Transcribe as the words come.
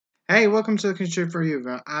Hey, welcome to the Construct for You.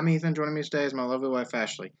 I'm Ethan. Joining me today is my lovely wife,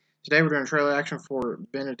 Ashley. Today we're doing trailer action for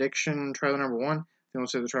Benediction, trailer number 1. If you want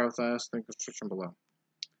to see the trailer with us, link the description below.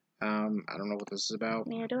 I don't know what this is about.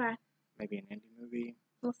 Neither do I. Maybe an indie movie.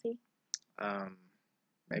 We'll see.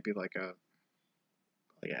 Maybe like a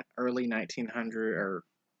early 1900 or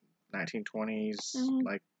 1920s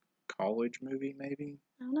like college movie, maybe.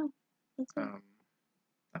 I don't know. Let's see. I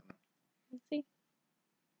don't know. Let's see.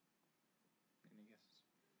 Any guesses?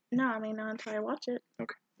 No, I mean, not until I watch it.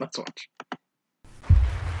 Okay, let's watch.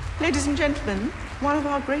 Ladies and gentlemen, one of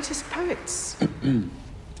our greatest poets.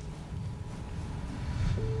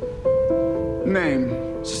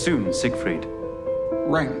 Name? Sassoon, Siegfried.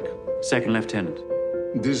 Rank? Second lieutenant.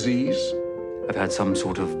 Disease? I've had some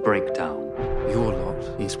sort of breakdown. Your lot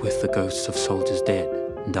is with the ghosts of soldiers dead,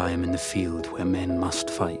 and I am in the field where men must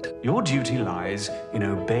fight. Your duty lies in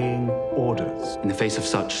obeying orders. In the face of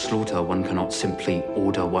such slaughter, one cannot simply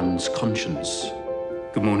order one's conscience.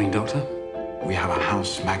 Good morning, Doctor. We have a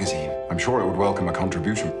house magazine. I'm sure it would welcome a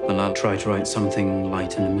contribution. Well, I'll try to write something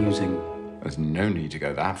light and amusing. There's no need to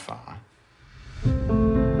go that far.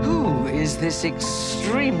 Who is this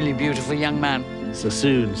extremely beautiful young man?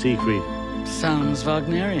 Sassoon, Siegfried. Sounds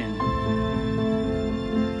Wagnerian.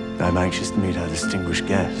 I'm anxious to meet our distinguished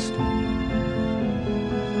guest.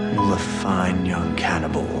 All the fine young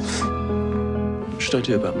cannibals. What should I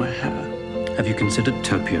do about my hair? Have you considered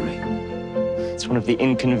topiary? It's one of the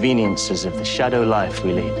inconveniences of the shadow life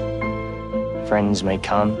we lead. Friends may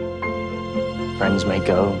come, friends may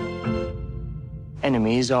go.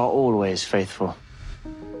 Enemies are always faithful.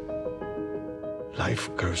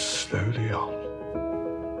 Life goes slowly on.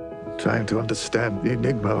 Trying to understand the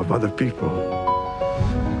enigma of other people.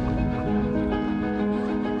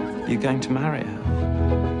 You're going to marry her?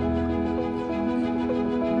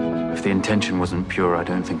 If the intention wasn't pure, I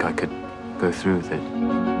don't think I could go through with it.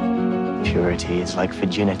 Purity is like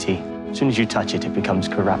virginity. As soon as you touch it, it becomes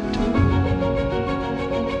corrupt.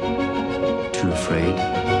 Too afraid.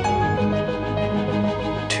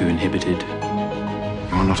 Too inhibited.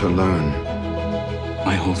 You're not alone.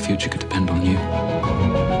 My whole future could depend on you.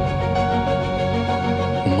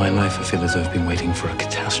 All my life, I feel as though I've been waiting for a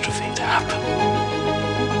catastrophe to happen.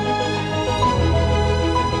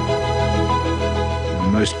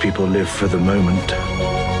 Most people live for the moment.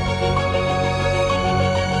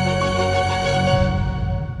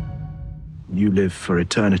 You live for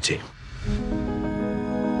eternity.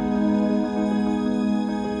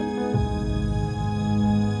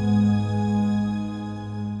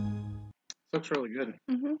 Looks really good.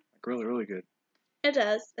 Like really, really good. It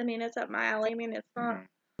does. I mean, it's up my alley. I mean, it's not.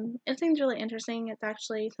 It seems really interesting. It's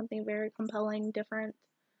actually something very compelling, different.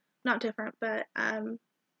 Not different, but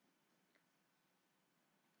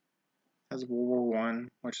Has World War One,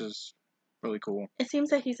 which is really cool. it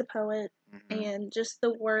seems that he's a poet, and just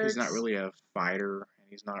the words. He's not really a fighter, and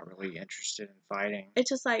he's not really interested in fighting. It's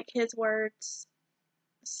just like his words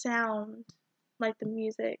sound like the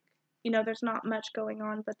music. You know, there's not much going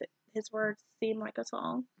on, but his words seem like a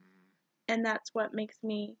song. And that's what makes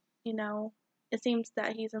me, you know, it seems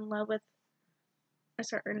that he's in love with a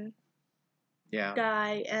certain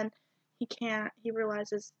guy, and he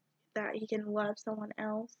realizes that he can love someone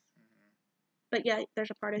else. But yeah, there's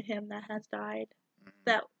a part of him that has died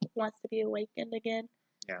that wants to be awakened again.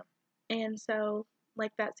 Yeah. And so,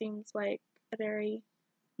 like, that seems like a very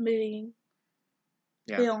moving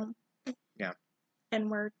film. Yeah. And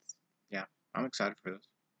words. Yeah. I'm excited for this.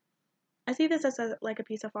 I see this as a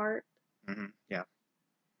piece of art. Yeah.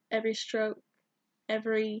 Every stroke,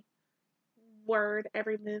 every word,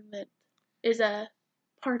 every movement is a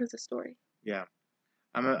part of the story. Yeah.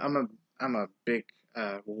 I'm a big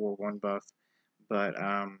World War One buff, but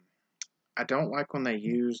I don't like when they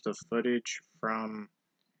use the footage from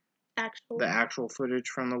the actual footage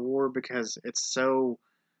from the war, because it's so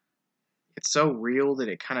real that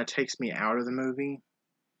it kind of takes me out of the movie.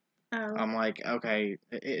 I'm like, okay,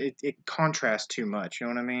 it contrasts too much, you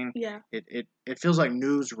know what I mean? Yeah. It feels like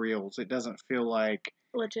newsreels. It doesn't feel like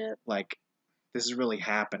legit. Like this is really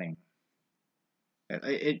happening.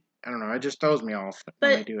 I don't know, it just throws me off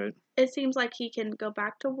when they do it. It seems like he can go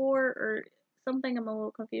back to war or something. I'm a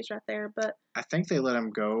little confused right there, but I think they let him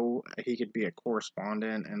go. He could be a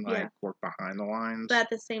correspondent and work behind the lines. But at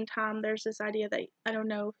the same time, there's this idea that I don't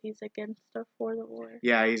know if he's against or for the war.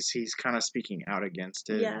 Yeah, he's kind of speaking out against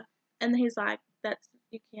it. Yeah, and he's like,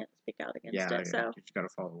 you can't speak out against it. So you just got to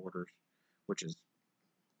follow orders, which is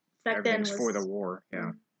back then was for the war.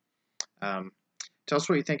 Yeah. Tell us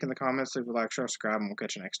what you think in the comments. Leave a like, share, subscribe, and we'll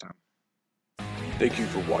catch you next time. Thank you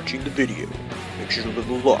for watching the video. Make sure to leave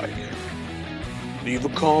a like, leave a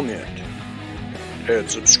comment, and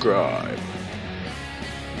subscribe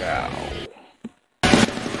now.